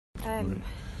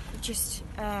Just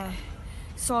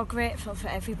so grateful for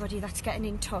everybody that's getting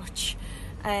in touch.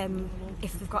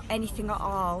 If they've got anything at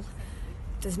all,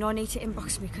 there's no need to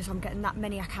inbox me because I'm getting that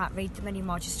many, I can't read them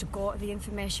anymore. Just to go to the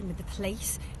information with the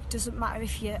police. It doesn't matter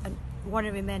if you want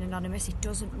to remain anonymous, it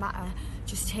doesn't matter.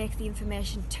 Just take the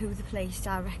information to the police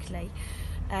directly.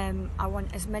 I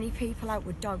want as many people out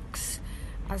with dogs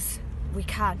as we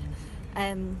can.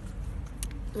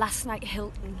 Last night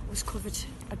Hilton was covered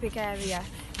a big area,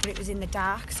 but it was in the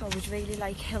dark, so I would really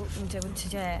like Hilton doing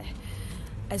today,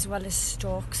 as well as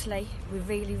Stokesley. We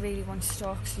really, really want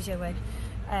Stokesley doing.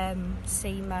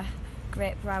 Seamer,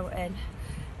 Great Broughton.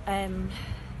 I mean,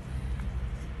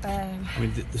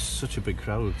 there's such a big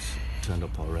crowd turned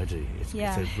up already. It's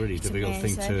a really difficult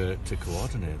thing to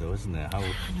coordinate, though, isn't it?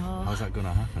 How's that going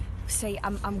to happen? See,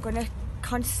 I'm going to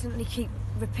constantly keep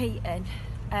repeating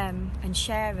and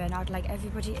sharing. I'd like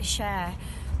everybody to share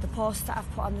the post that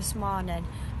I've put on this morning.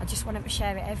 I just want them to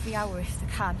share it every hour if they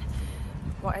can.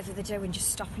 Whatever they're doing, just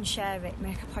stop and share it.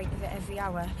 Make a point of it every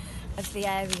hour of the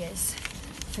areas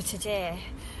for today.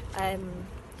 I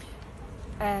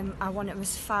want them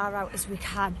as far out as we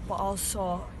can, but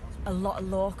also a lot of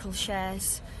local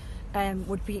shares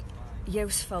would be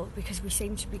useful because we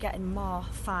seem to be getting more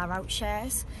far out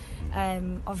shares.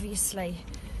 Obviously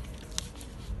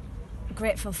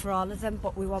grateful for all of them,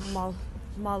 but we want more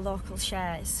local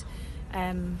shares.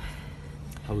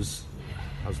 How's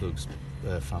Luke's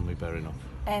family bearing up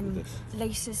with this?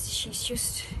 Lisa's,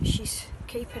 she's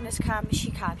keeping as calm as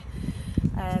she can,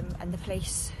 and the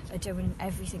police are doing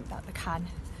everything that they can.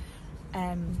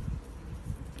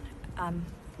 I'm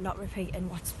not repeating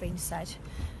what's been said,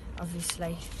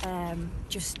 obviously.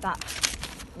 Just that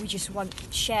we just want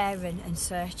sharing and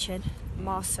searching,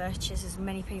 more searches, as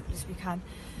many people as we can.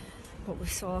 But we're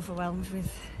so overwhelmed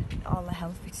with all the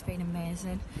help. It's been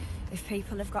amazing. If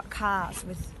people have got cars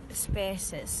with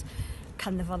spaces,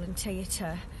 can they volunteer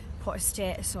to put a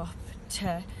status up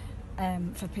to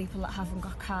for people that haven't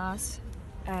got cars,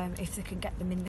 if they can get them in the